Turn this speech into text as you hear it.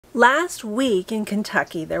Last week in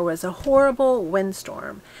Kentucky, there was a horrible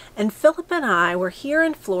windstorm, and Philip and I were here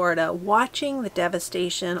in Florida watching the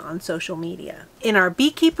devastation on social media. In our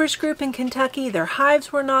beekeepers group in Kentucky, their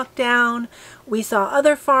hives were knocked down. We saw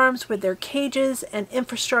other farms with their cages and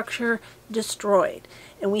infrastructure destroyed,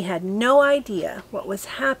 and we had no idea what was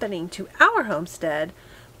happening to our homestead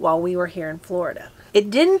while we were here in Florida. It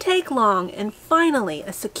didn't take long, and finally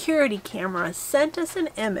a security camera sent us an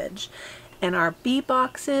image, and our bee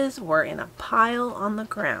boxes were in a pile on the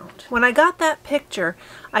ground. When I got that picture,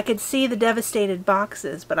 I could see the devastated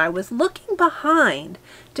boxes, but I was looking behind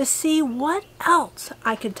to see what else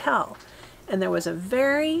I could tell. And there was a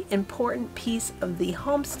very important piece of the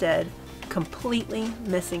homestead completely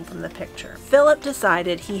missing from the picture. Philip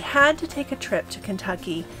decided he had to take a trip to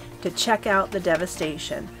Kentucky to check out the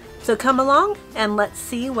devastation. So come along and let's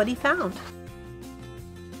see what he found.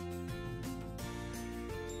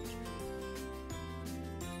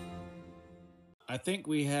 I think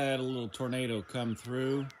we had a little tornado come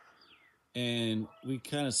through, and we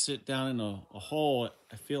kind of sit down in a hole.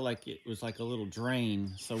 I feel like it was like a little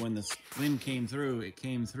drain. So when the wind came through, it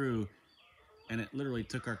came through, and it literally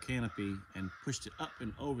took our canopy and pushed it up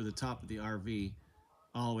and over the top of the RV,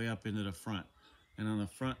 all the way up into the front. And on the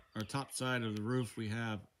front or top side of the roof, we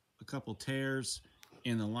have a couple tears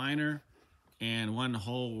in the liner and one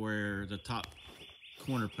hole where the top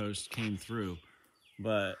corner post came through.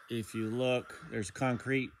 But if you look, there's a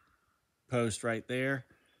concrete post right there.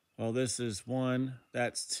 Well, this is one,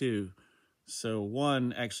 that's two. So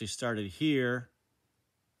one actually started here.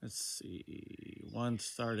 Let's see, one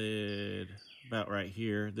started about right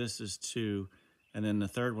here. This is two. And then the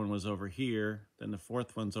third one was over here. Then the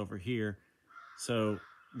fourth one's over here. So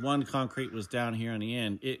one concrete was down here on the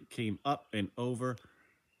end. It came up and over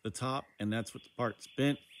the top, and that's what the part's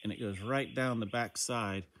bent, and it goes right down the back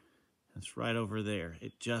side. It's right over there.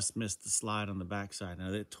 It just missed the slide on the backside.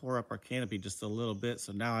 Now it tore up our canopy just a little bit,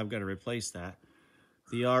 so now I've got to replace that.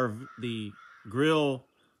 The grill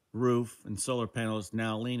roof and solar panel is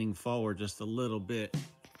now leaning forward just a little bit.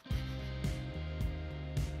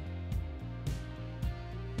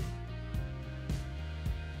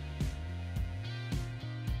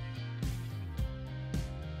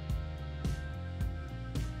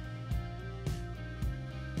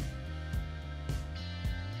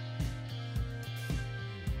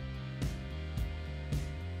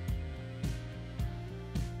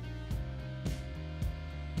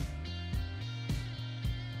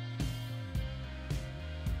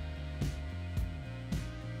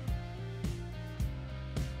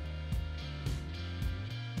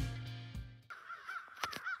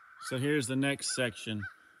 So here's the next section.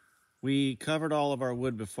 We covered all of our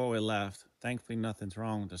wood before we left. Thankfully, nothing's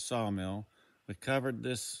wrong with the sawmill. We covered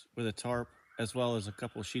this with a tarp as well as a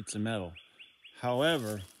couple sheets of metal.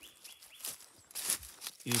 However,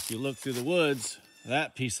 if you look through the woods,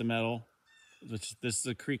 that piece of metal, which this is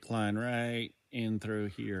a creek line right in through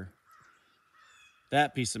here,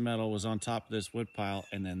 that piece of metal was on top of this wood pile,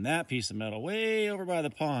 and then that piece of metal way over by the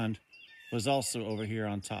pond was also over here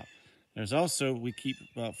on top. There's also, we keep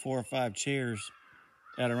about 4 or 5 chairs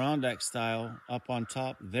Adirondack style up on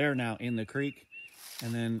top. They're now in the creek.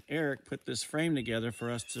 And then Eric put this frame together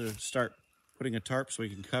for us to start putting a tarp so we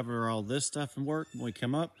can cover all this stuff and work when we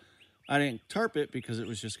come up. I didn't tarp it because it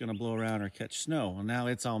was just going to blow around or catch snow. Well, now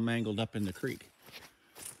it's all mangled up in the creek.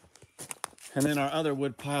 And then our other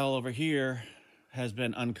wood pile over here has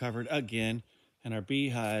been uncovered again, and our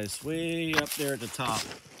beehives way up there at the top.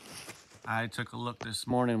 I took a look this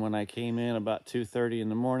morning when I came in about 2:30 in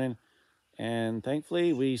the morning, and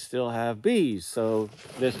thankfully we still have bees. So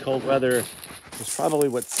this cold weather is probably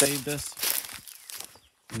what saved us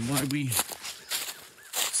and why we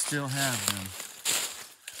still have them.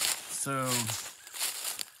 So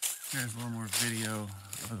here's one more video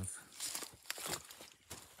of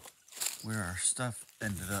where our stuff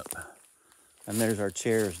ended up. And there's our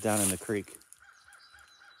chairs down in the creek.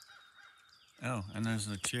 Oh, and there's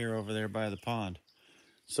a chair over there by the pond.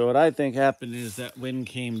 So what I think happened is that wind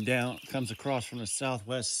came down, comes across from the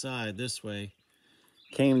southwest side this way,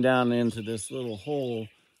 came down into this little hole,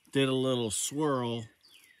 did a little swirl.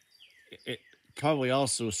 It probably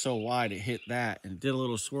also was so wide it hit that and did a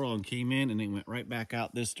little swirl and came in, and it went right back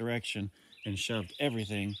out this direction and shoved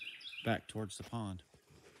everything back towards the pond.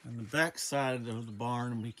 On the back side of the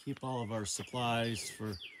barn, we keep all of our supplies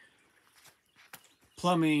for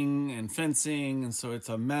plumbing and fencing, and so it's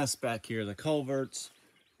a mess back here, the culverts.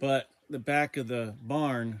 But the back of the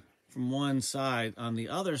barn, from one side, on the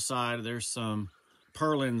other side, there's some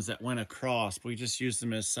purlins that went across. We just use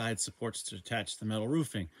them as side supports to attach the metal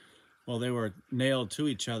roofing. well, they were nailed to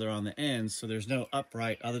each other on the ends, so there's no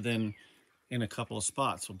upright other than in a couple of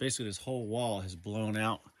spots. So basically this whole wall has blown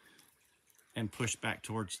out and pushed back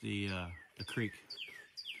towards the creek.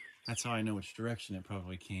 That's how I know which direction it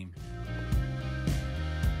probably came.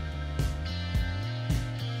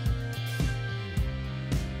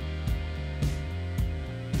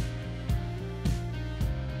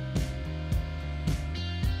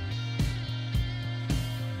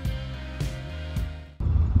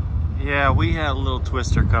 Yeah, we had a little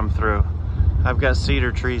twister come through. I've got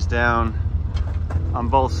cedar trees down on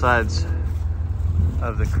both sides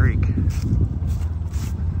of the creek.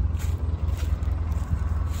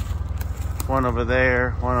 One over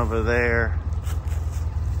there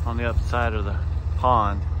on the other side of the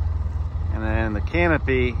pond. And then the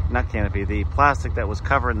canopy, not canopy, the plastic that was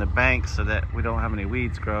covering the bank so that we don't have any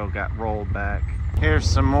weeds grow got rolled back. Here's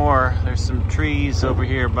some more. There's some trees over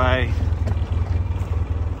here by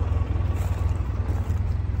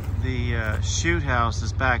the shoot house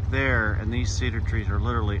is back there, and these cedar trees are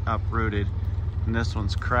literally uprooted, and this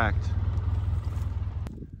one's cracked.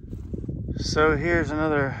 So here's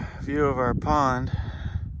another view of our pond,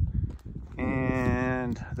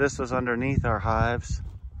 and this was underneath our hives.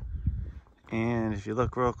 And if you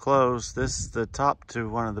look real close, this is the top to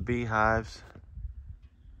one of the beehives,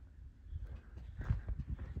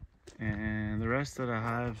 and the rest of the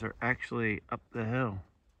hives are actually up the hill.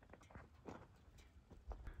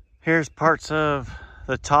 Here's parts of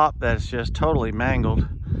the top that's just totally mangled.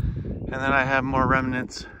 And then I have more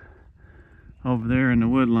remnants over there in the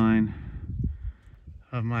wood line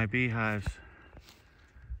of my beehives.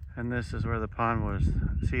 And this is where the pond was.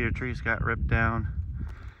 Cedar trees got ripped down,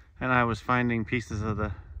 and I was finding pieces of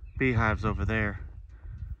the beehives over there.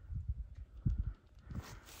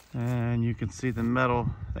 And you can see the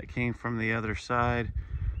metal that came from the other side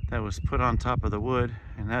that was put on top of the wood,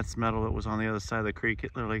 and that's metal that was on the other side of the creek.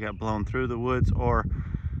 It literally got blown through the woods or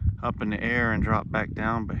up in the air and dropped back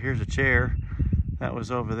down. But here's a chair that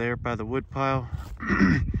was over there by the wood pile.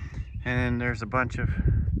 And there's a bunch of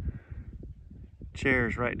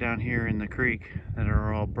chairs right down here in the creek that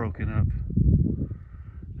are all broken up.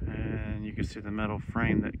 And you can see the metal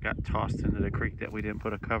frame that got tossed into the creek that we didn't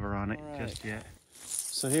put a cover on it just yet.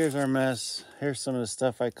 So here's our mess. Here's some of the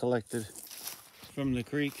stuff I collected from the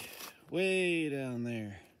creek way down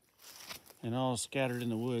there and all scattered in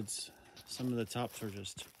the woods. Some of the tops are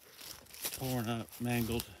just torn up,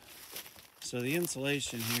 mangled. So the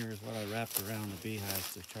insulation here is what I wrapped around the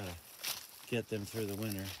beehives to try to get them through the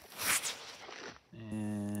winter.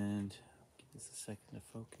 And give this a second to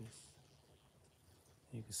focus.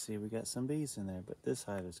 You can see we got some bees in there, but this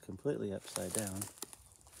hive is completely upside down.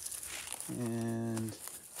 And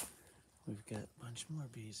we've got a bunch more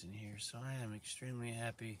bees in here, so I am extremely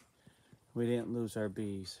happy we didn't lose our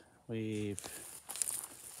bees. We've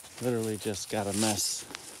literally just got a mess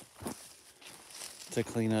to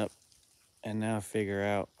clean up and now figure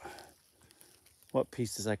out what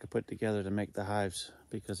pieces I could put together to make the hives,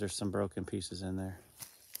 because there's some broken pieces in there.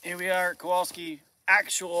 Here we are at Kowalski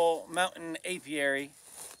actual mountain apiary,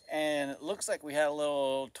 and it looks like we had a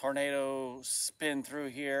little tornado spin through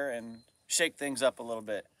here and shake things up a little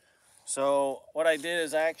bit. So what I did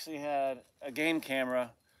is I actually had a game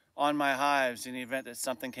camera on my hives in the event that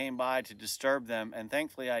something came by to disturb them, and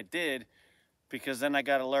thankfully I did, because then I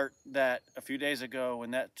got alert that a few days ago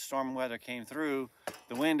when that storm weather came through,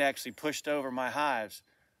 the wind actually pushed over my hives.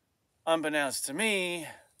 Unbeknownst to me,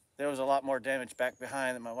 there was a lot more damage back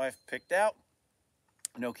behind that my wife picked out.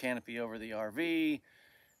 No canopy over the RV.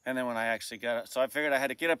 And then when I actually got it, so I figured I had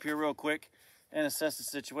to get up here real quick and assess the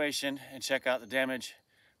situation and check out the damage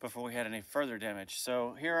before we had any further damage.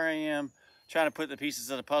 So here I am trying to put the pieces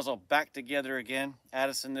of the puzzle back together again.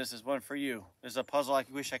 Addison, this is one for you. This is a puzzle I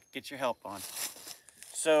wish I could get your help on.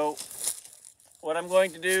 So what I'm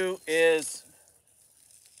going to do is,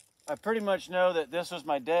 I pretty much know that this was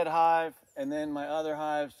my dead hive, and then my other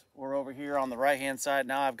hives were over here on the right-hand side.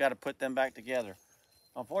 Now I've got to put them back together.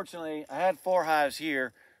 Unfortunately, I had 4 hives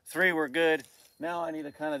here. 3 were good. Now I need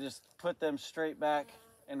to kind of just put them straight back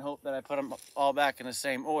and hope that I put them all back in the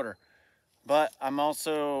same order. But I'm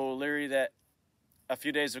also leery that a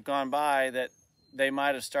few days have gone by that they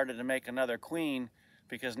might have started to make another queen,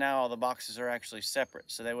 because now all the boxes are actually separate.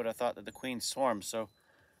 So they would have thought that the queen swarmed. So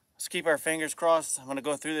let's keep our fingers crossed. I'm going to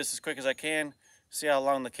go through this as quick as I can, see how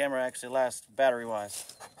long the camera actually lasts battery-wise.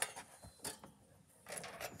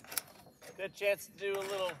 Good chance to do a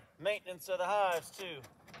little maintenance of the hives too.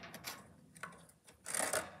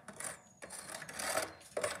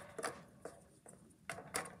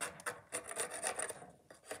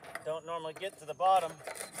 Don't normally get to the bottom.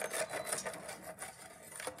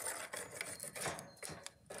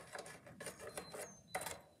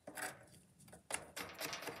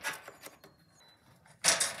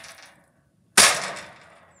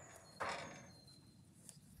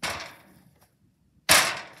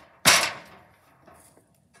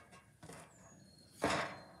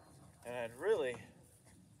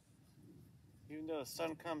 the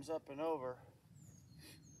sun comes up and over,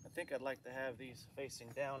 I think I'd like to have these facing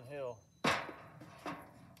downhill. I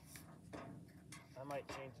might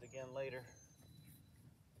change it again later.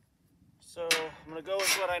 So I'm gonna go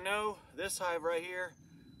with what I know. This hive right here,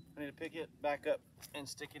 I need to pick it back up and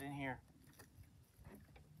stick it in here.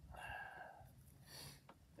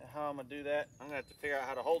 Now how I'm gonna do that, I'm gonna have to figure out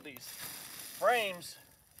how to hold these frames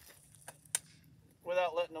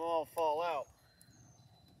without letting them all fall out.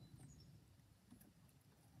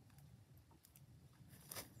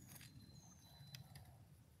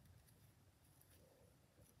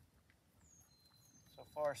 So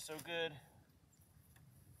far, so good.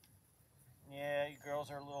 Yeah, you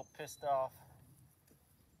girls are a little pissed off.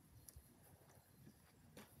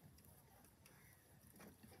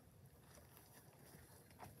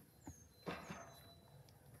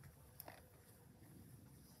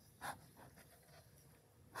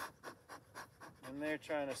 And they're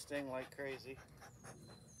trying to sting like crazy.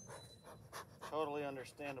 Totally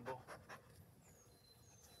understandable.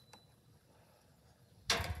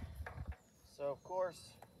 So of course,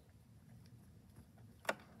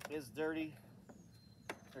 it's dirty.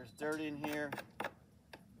 There's dirt in here.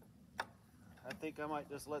 I think I might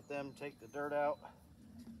just let them take the dirt out.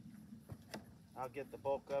 I'll get the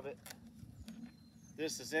bulk of it.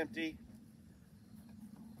 This is empty.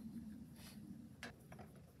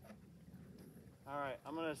 All right,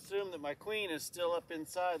 I'm gonna assume that my queen is still up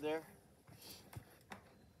inside there.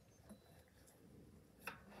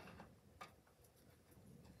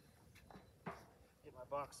 Get my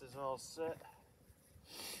boxes all set.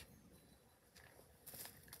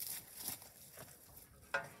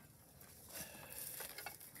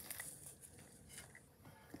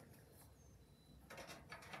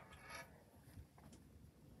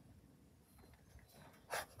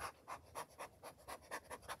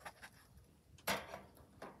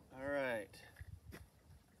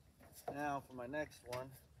 Now for my next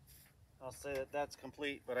one, I'll say that that's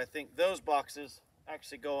complete, but I think those boxes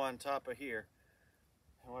actually go on top of here.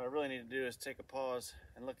 And what I really need to do is take a pause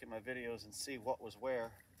and look at my videos and see what was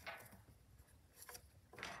where.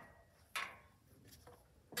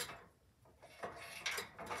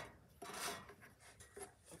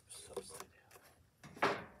 Oops, upside down.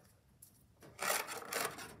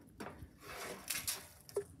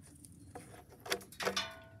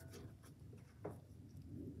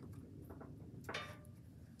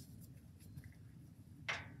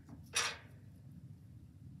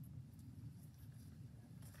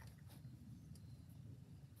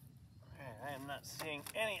 I am not seeing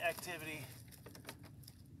any activity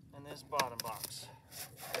in this bottom box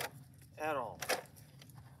at all.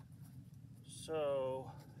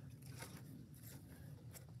 So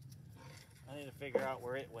I need to figure out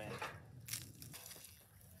where it went.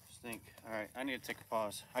 Just think, all right, I need to take a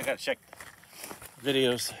pause. I gotta check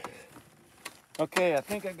videos. Okay, I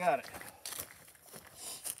think I got it.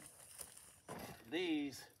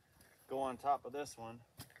 These go on top of this one.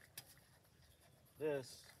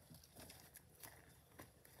 This,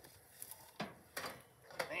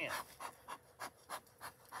 man.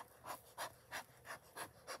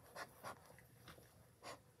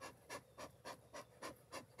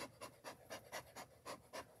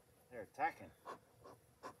 They're attacking.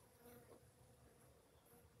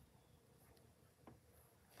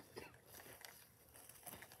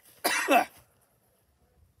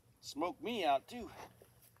 Smoked me out too.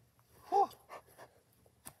 Whew. Alright,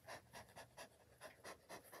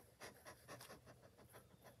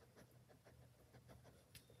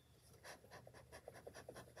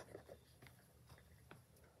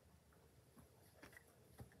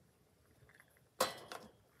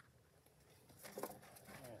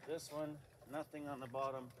 this one, nothing on the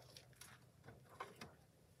bottom.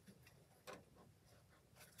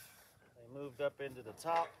 They moved up into the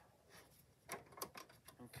top.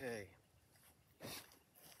 Okay.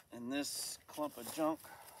 And this clump of junk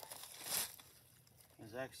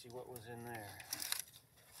is actually what was in there.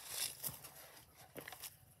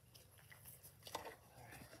 All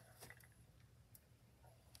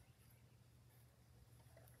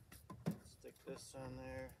right. Stick this on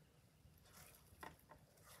there.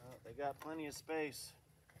 Oh, they got plenty of space,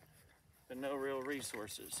 but no real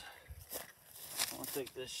resources. I'll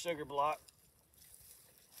take this sugar block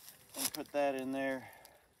and put that in there.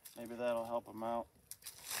 Maybe that'll help them out.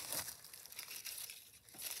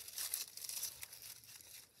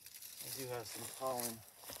 I do have some pollen.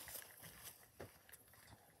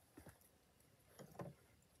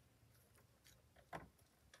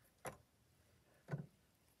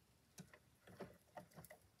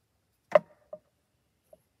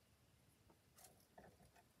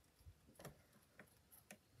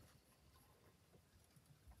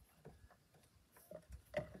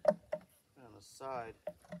 side.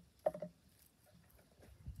 That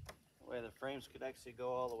way the frames could actually go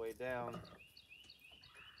all the way down.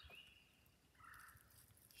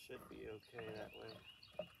 Should be okay that way.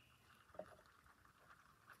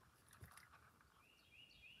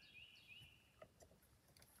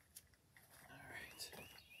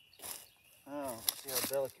 Oh, see how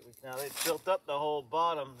delicate we can. Now they've built up the whole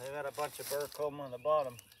bottom. They've got a bunch of burr comb on the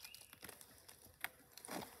bottom.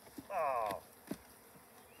 Oh.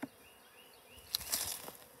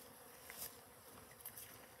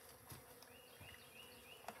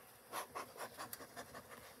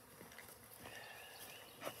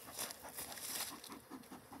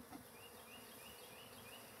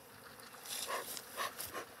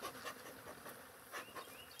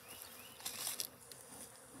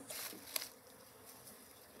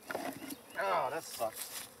 Oh, that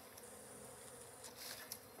sucks.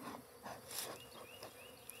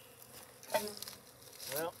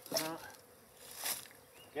 Well,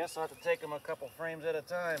 guess I'll have to take them a couple frames at a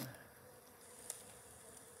time.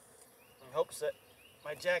 In hopes that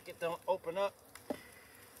my jacket don't open up.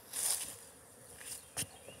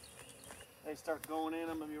 They start going in,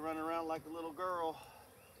 I'm gonna be running around like a little girl.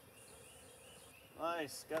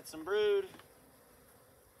 Nice, got some brood.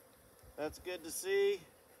 That's good to see.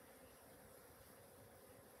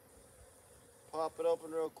 Pop it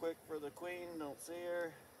open real quick for the queen, don't see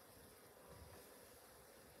her.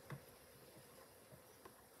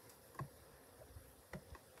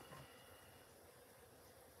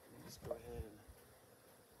 Just go ahead and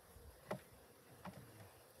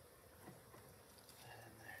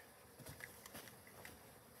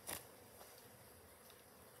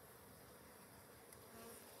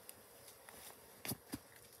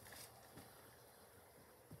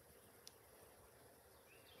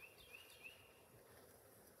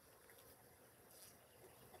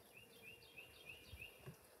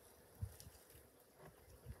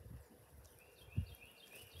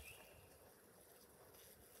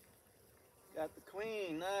got the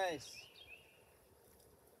queen, nice.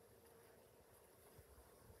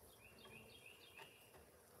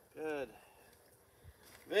 Good.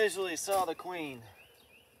 Visually saw the queen.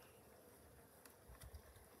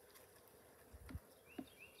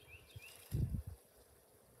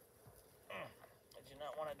 I do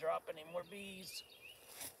not want to drop any more bees.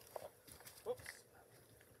 Whoops.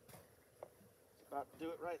 About to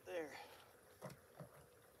do it right there.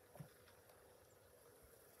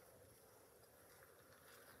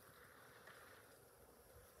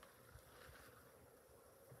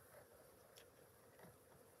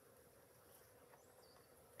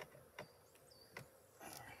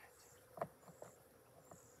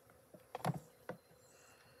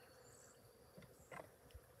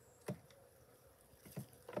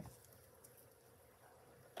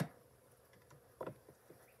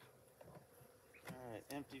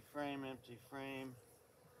 Empty frame, empty frame.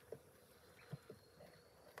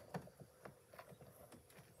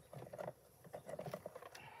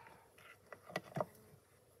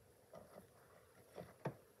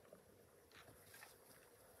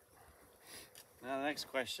 Now the next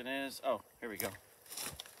question is, oh, here we go.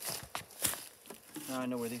 Now I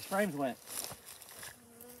know where these frames went.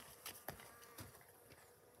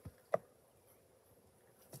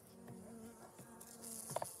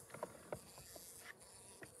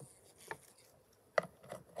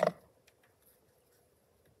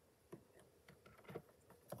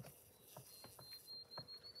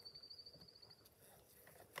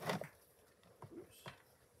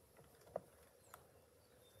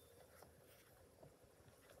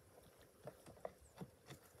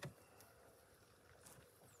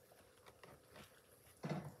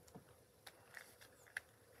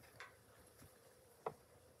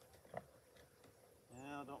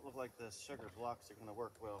 Don't look like the sugar blocks are going to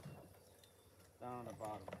work well down on the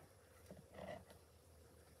bottom.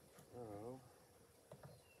 So,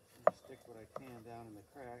 I'm stick what I can down in the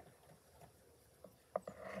crack.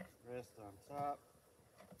 Rest on top.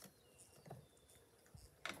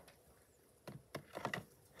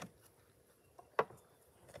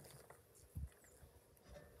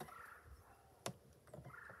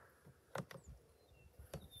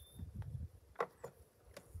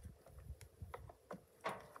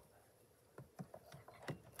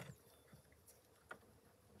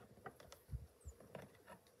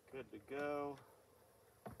 Good to go.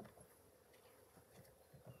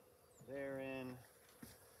 They're in.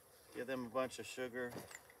 Give them a bunch of sugar.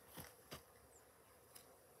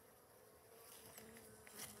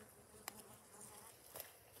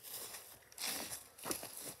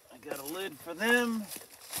 I got a lid for them.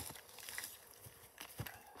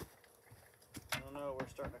 I don't know, we're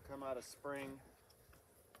starting to come out of spring.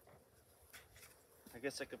 I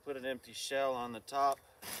guess I could put an empty shell on the top.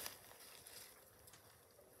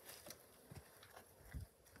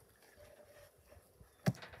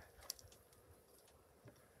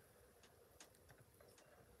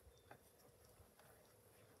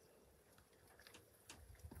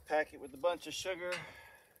 Pack it with a bunch of sugar.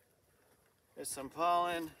 There's some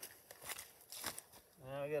pollen.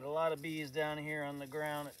 Now we got a lot of bees down here on the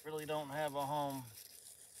ground that really don't have a home.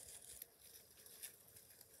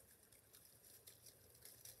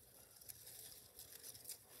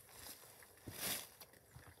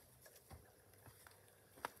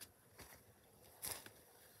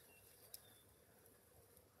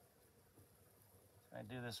 I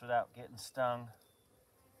do this without getting stung.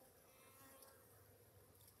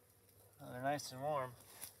 Oh, they're nice and warm.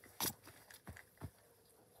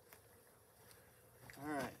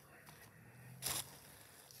 All right.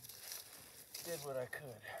 Did what I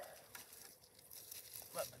could.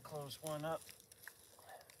 Let me close one up.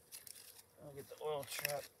 I'll get the oil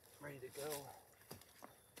trap ready to go.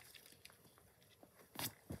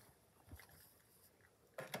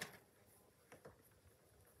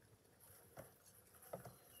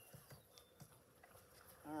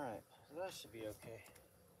 All right, so that should be okay.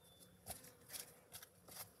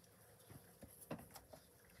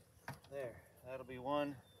 There, that'll be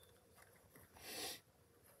one.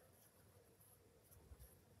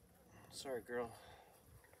 Sorry, girl.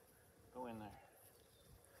 Go in there.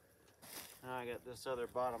 Now I got this other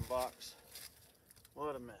bottom box.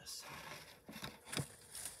 What a mess.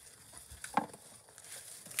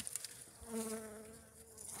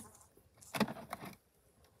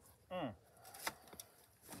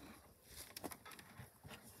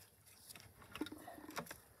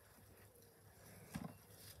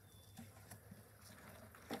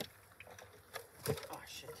 Oh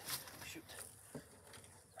shit. Shoot.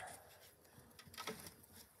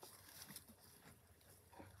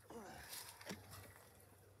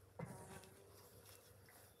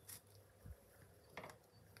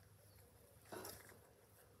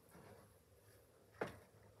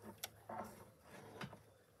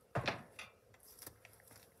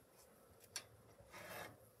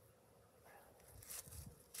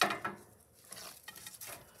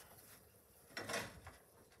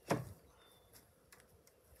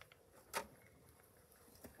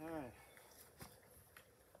 All right.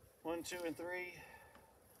 1, 2, and 3.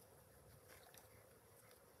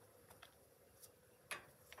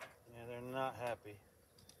 Yeah, they're not happy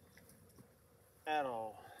at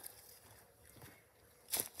all.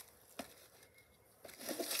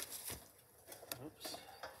 Oops.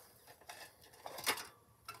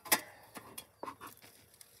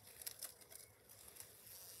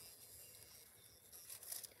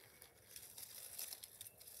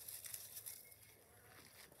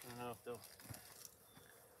 I don't know if they'll.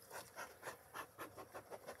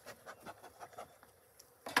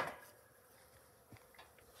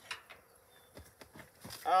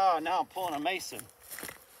 Oh, now I'm pulling a mason.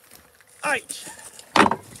 Ouch!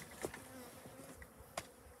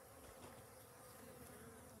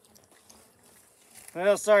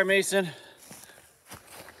 Well, sorry, Mason.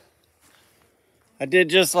 I did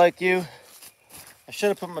just like you. I should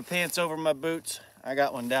have put my pants over my boots. I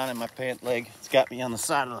got one down in my pant leg. It's got me on the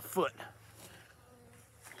side of the foot.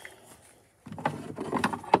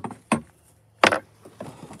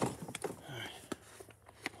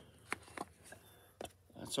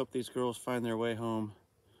 Let's hope these girls find their way home.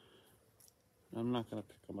 I'm not gonna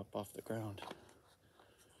pick them up off the ground.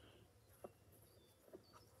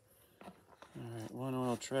 All right, one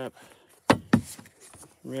oil trap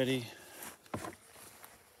ready.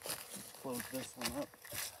 Close this one up.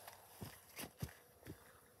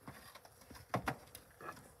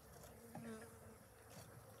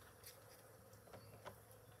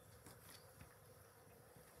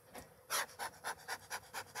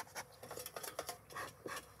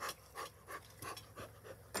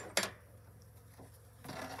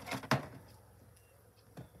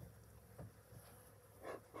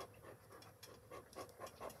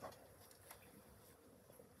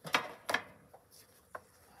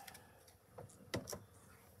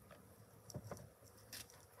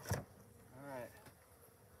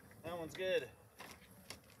 One's good.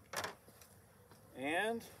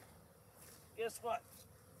 And guess what?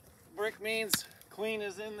 Brick means queen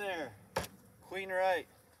is in there. Queen right.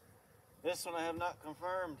 This one I have not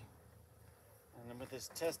confirmed. And with as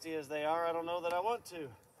testy as they are, I don't know that I want to.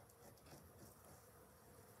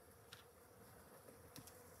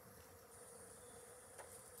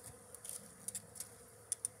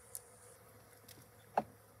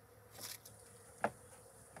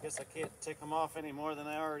 Guess I can't take them off any more than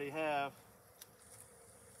I already have.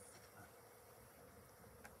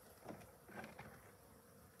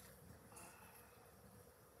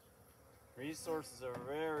 resources are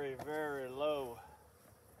very, very low.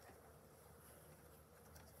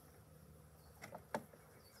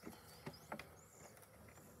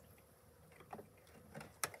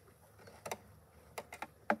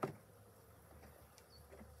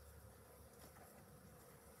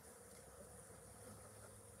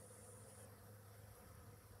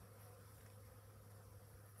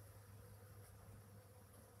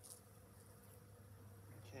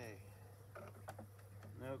 Okay,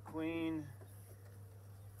 no queen.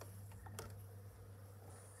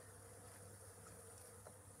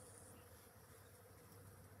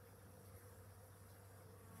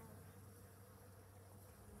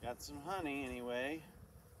 Got some honey anyway,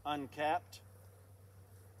 uncapped.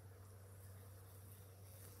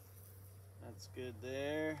 That's good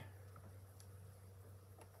there.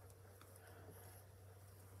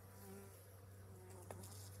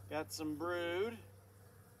 Got some brood,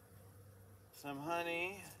 some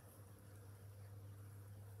honey,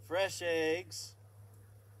 fresh eggs.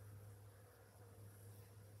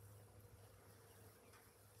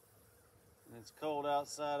 And it's cold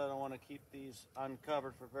outside. I don't want to keep these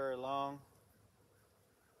uncovered for very long.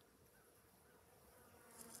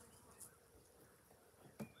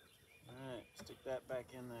 All right, stick that back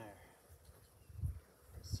in there.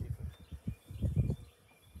 Let's see if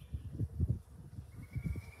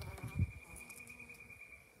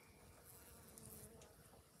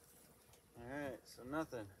all right, so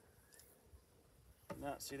nothing.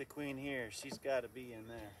 Not see the queen here. She's got to be in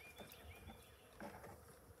there.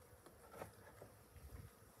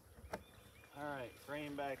 All right,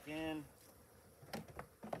 frame back in.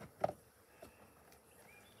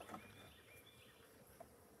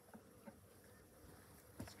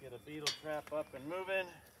 Let's get a beetle trap up and moving.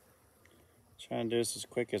 Trying to do this as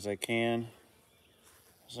quick as I can,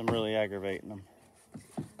 because I'm really aggravating them.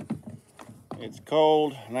 It's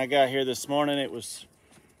cold, and I got here this morning, it was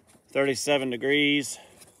 37 degrees.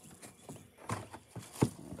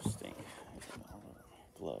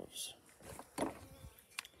 Gloves.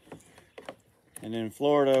 And in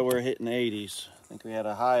Florida, we're hitting 80s. I think we had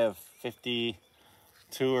a high of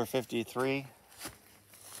 52 or 53.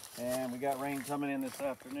 And we got rain coming in this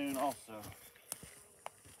afternoon also.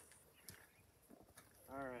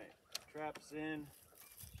 All right, traps in.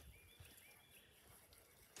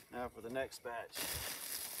 Now for the next batch.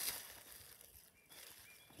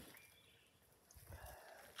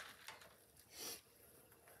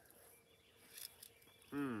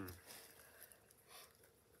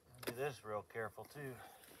 Do this real careful too.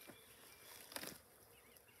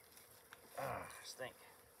 Stink.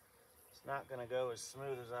 It's not gonna go as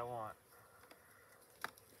smooth as I want.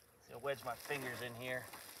 So I'll wedge my fingers in here.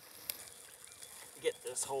 Get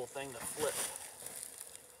this whole thing to flip.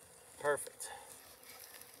 Perfect.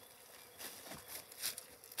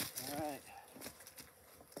 All right.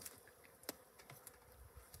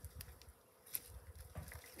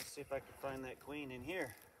 Let's see if I can find that queen in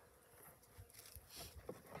here.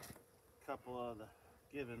 A couple of the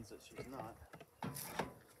givens that she's not.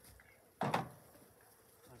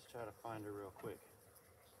 Let's try to find her real quick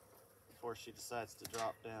before she decides to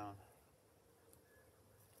drop down.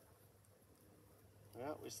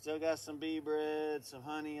 Well, we still got some bee bread, some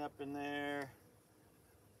honey up in there.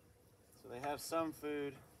 So they have some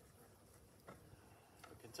food.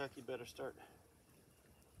 But Kentucky better start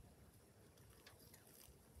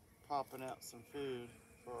popping out some food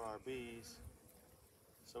for our bees.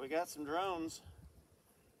 So we got some drones.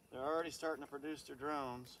 They're already starting to produce their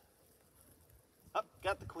drones. Oh,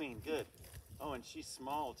 got the queen, good. Oh, and she's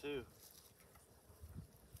small too.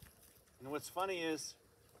 And what's funny is,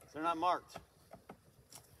 they're not marked.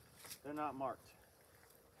 They're not marked.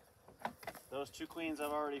 Those two queens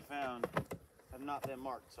I've already found have not been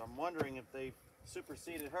marked. So I'm wondering if they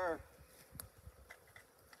superseded her.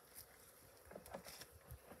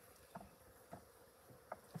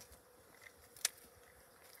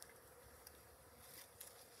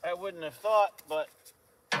 I wouldn't have thought, but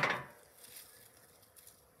all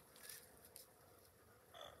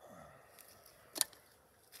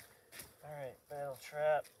right, battle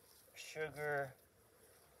trap, sugar.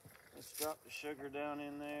 Let's drop the sugar down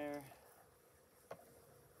in there.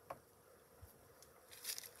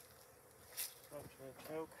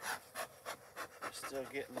 Choke. We're still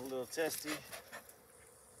getting a little testy.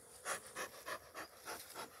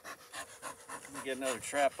 Let me get another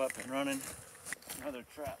trap up and running. Another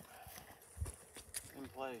trap in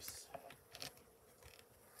place.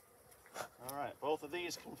 All right, both of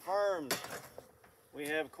these confirmed. We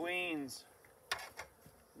have queens.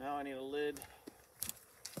 Now I need a lid.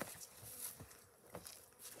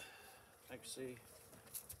 Actually,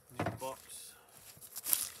 box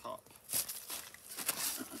top.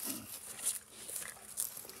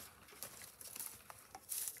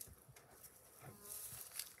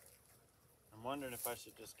 I'm wondering if I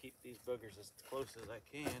should just keep these boogers as close as I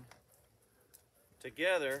can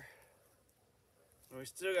together. We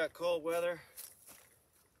still got cold weather,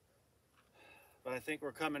 but I think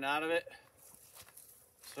we're coming out of it.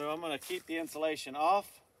 So I'm gonna keep the insulation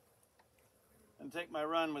off and take my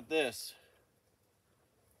run with this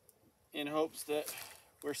in hopes that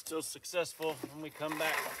we're still successful when we come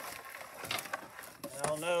back. And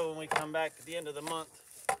I'll know when we come back at the end of the month.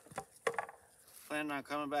 Planning on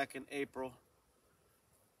coming back in April.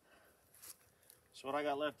 So what I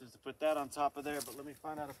got left is to put that on top of there, but let me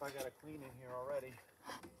find out if I got a queen in here already.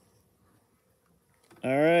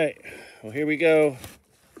 All right, well, here we go.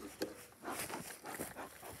 Let's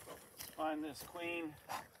find this queen.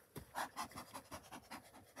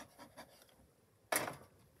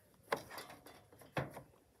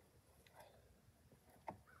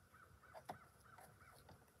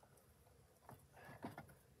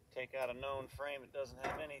 Take out a known frame that doesn't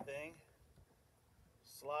have anything.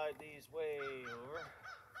 Slide these way over.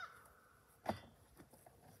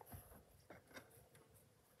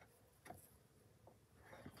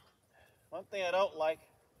 One thing I don't like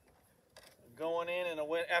going in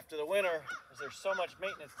after the winter is there's so much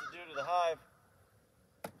maintenance to do to the hive.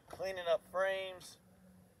 Cleaning up frames.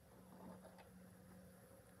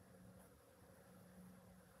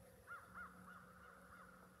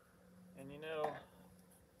 And you know,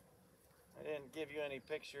 I didn't give you any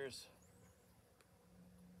pictures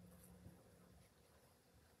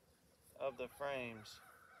of the frames.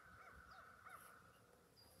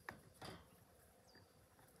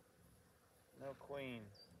 No queen.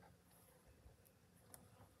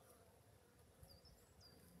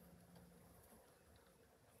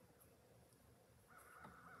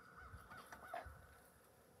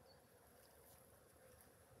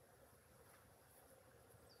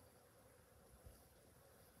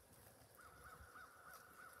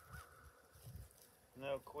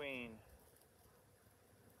 No queen.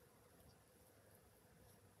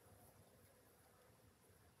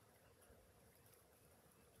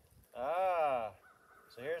 Ah,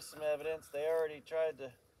 so here's some evidence. They already tried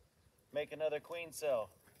to make another queen cell.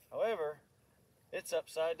 However, it's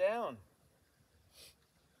upside down.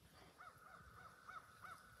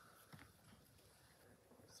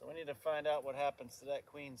 So we need to find out what happens to that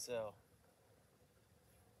queen cell.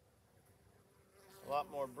 A lot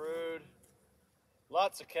more brood.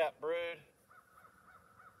 Lots of cap brood.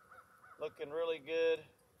 Looking really good.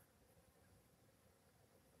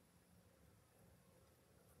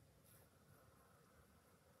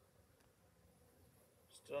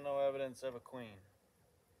 Still no evidence of a queen.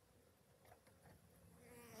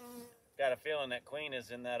 Got a feeling that queen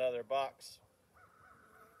is in that other box.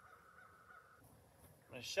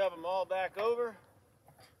 I'm going to shove them all back over.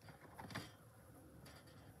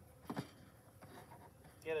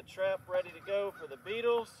 Get a trap ready to go for the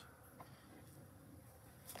beetles.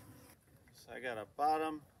 So I got a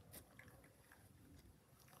bottom.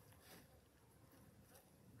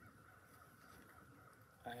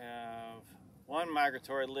 I have one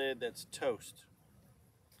migratory lid that's toast.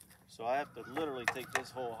 So I have to literally take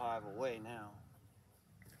this whole hive away now.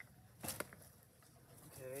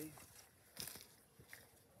 Okay.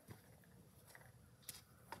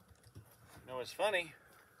 You know what's funny?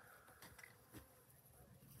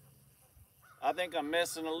 I think I'm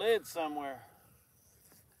missing a lid somewhere.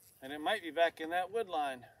 And it might be back in that wood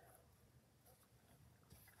line.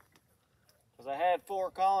 Because I had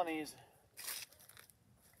 4 colonies,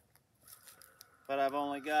 but I've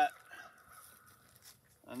only got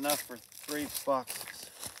enough for 3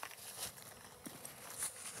 boxes.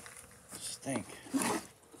 Stink.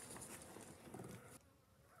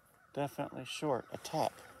 Definitely short a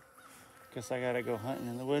top. Guess I gotta go hunting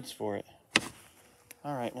in the woods for it.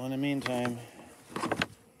 All right, well in the meantime,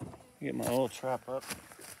 get my old trap up.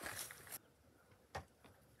 All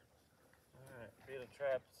right, beetle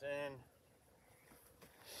traps in.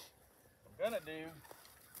 What I'm gonna do,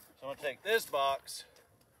 so I'm gonna take this box,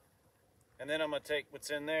 and then I'm gonna take what's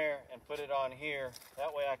in there and put it on here.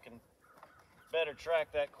 That way I can better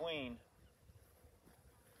track that queen.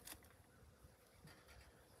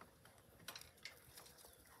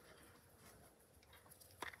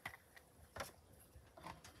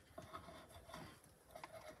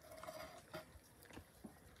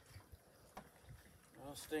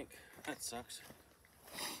 Oh, stink. That sucks.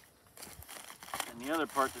 And the other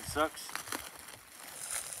part that sucks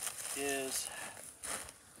is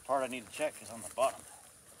the part I need to check is on the bottom.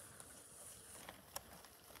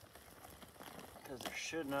 Because there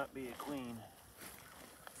should not be a queen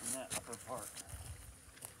in that upper part.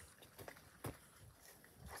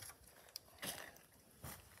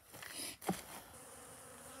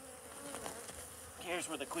 here's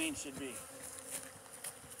where the queen should be.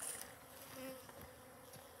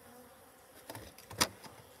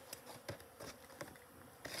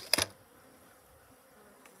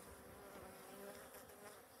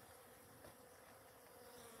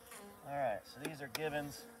 All right, so these are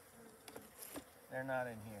givens. They're not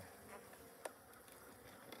in here.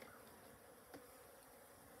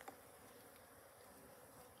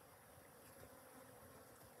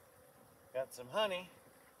 Got some honey.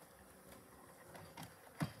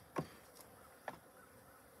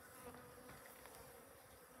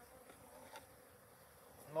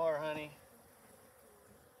 More honey.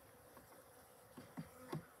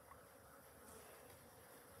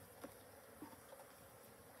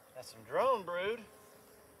 Got some drone brood.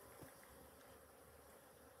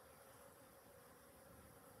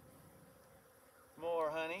 More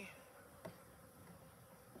honey.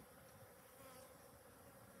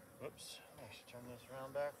 Whoops, I should turn this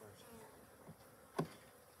around backwards.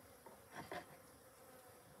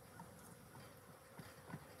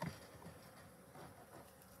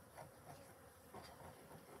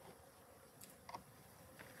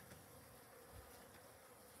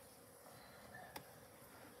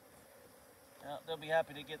 Now, they'll be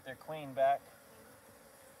happy to get their queen back.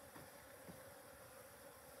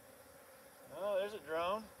 Oh, there's a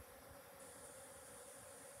drone.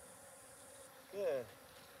 Good.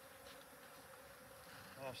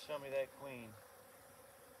 Now show me that queen.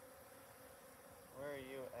 Where are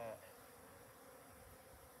you at?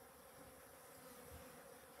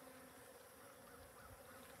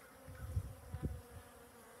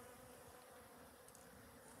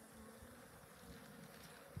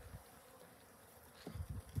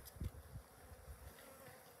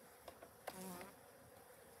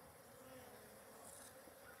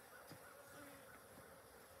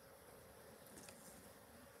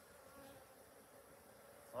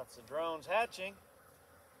 Lots of drones hatching.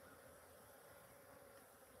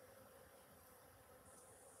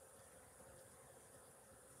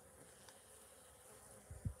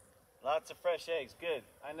 Lots of fresh eggs. Good.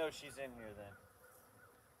 I know she's in here then.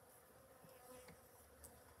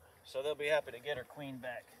 So they'll be happy to get her queen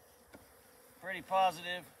back. Pretty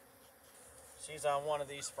positive she's on one of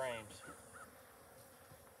these frames.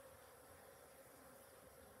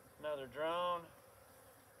 Another drone.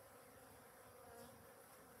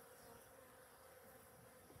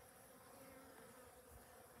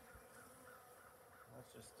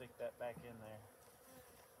 Let's just stick that back in there.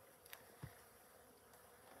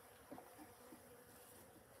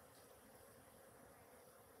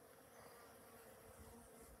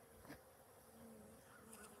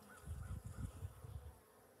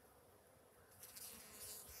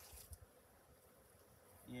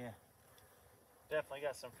 Yeah, definitely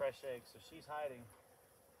got some fresh eggs, so she's hiding.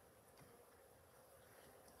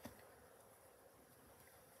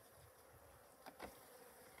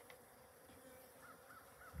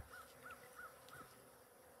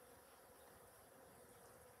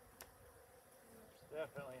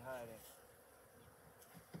 Definitely hiding.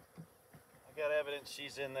 I got evidence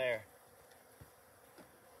she's in there.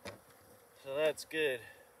 So that's good.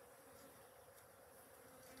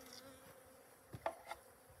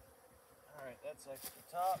 Alright, that's extra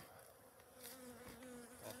top.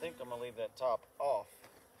 I think I'm gonna leave that top off.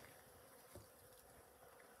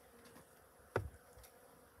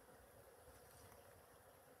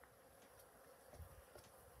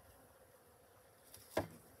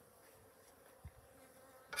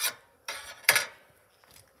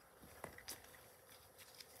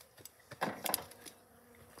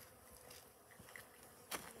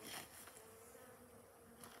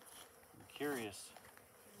 Curious.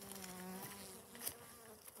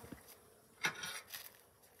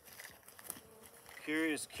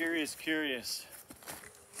 Curious.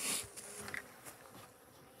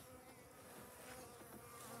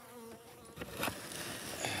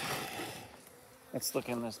 Let's look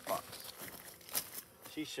in this box.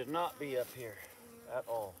 She should not be up here at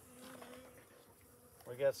all.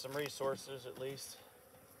 We got some resources at least.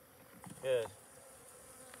 Good.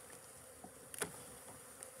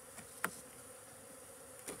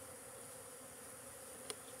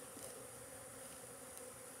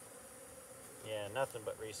 Yeah, nothing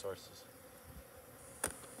but resources.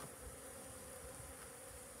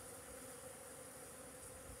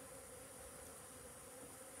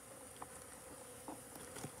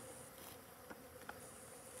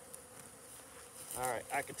 All right,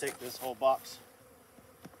 I could take this whole box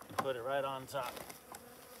and put it right on top.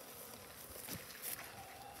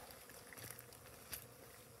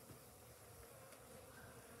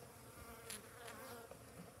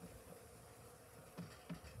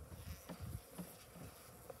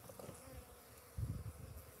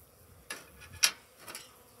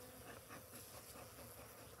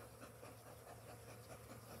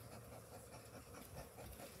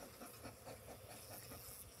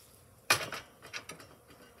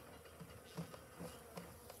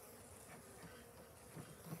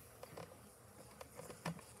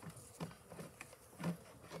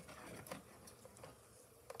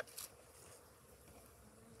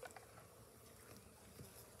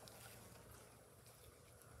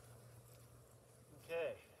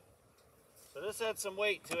 this had some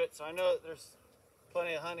weight to it, so I know that there's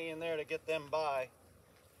plenty of honey in there to get them by.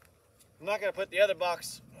 I'm not going to put the other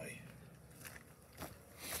box.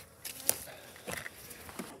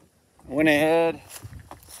 Went ahead,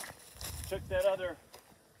 took that other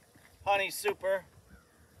honey super,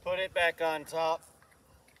 put it back on top.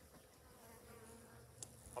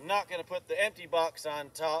 I'm not going to put the empty box on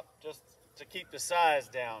top just to keep the size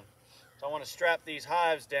down. So I want to strap these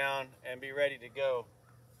hives down and be ready to go.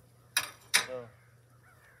 So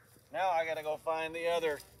now I got to go find the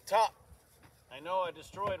other top. I know I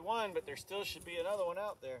destroyed one, but there still should be another one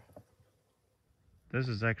out there. This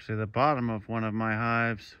is actually the bottom of one of my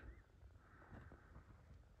hives.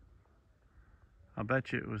 I'll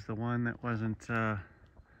bet you it was the one that wasn't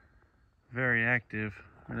very active,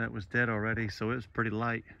 or that was dead already, so it was pretty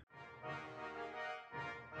light.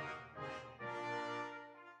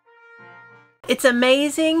 It's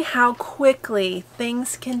amazing how quickly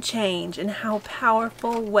things can change and how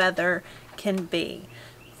powerful weather can be.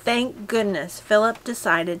 Thank goodness Philip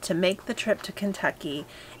decided to make the trip to Kentucky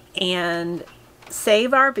and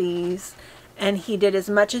save our bees, and he did as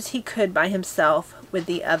much as he could by himself with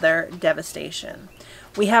the other devastation.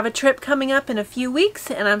 We have a trip coming up in a few weeks,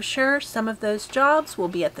 and I'm sure some of those jobs will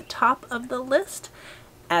be at the top of the list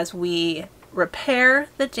as we repair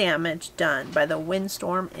the damage done by the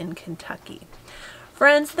windstorm in Kentucky.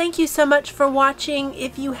 Friends, thank you so much for watching.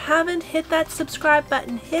 If you haven't hit that subscribe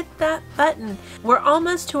button, hit that button. We're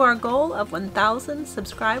almost to our goal of 1,000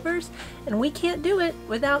 subscribers, and we can't do it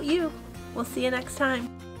without you. We'll see you next time.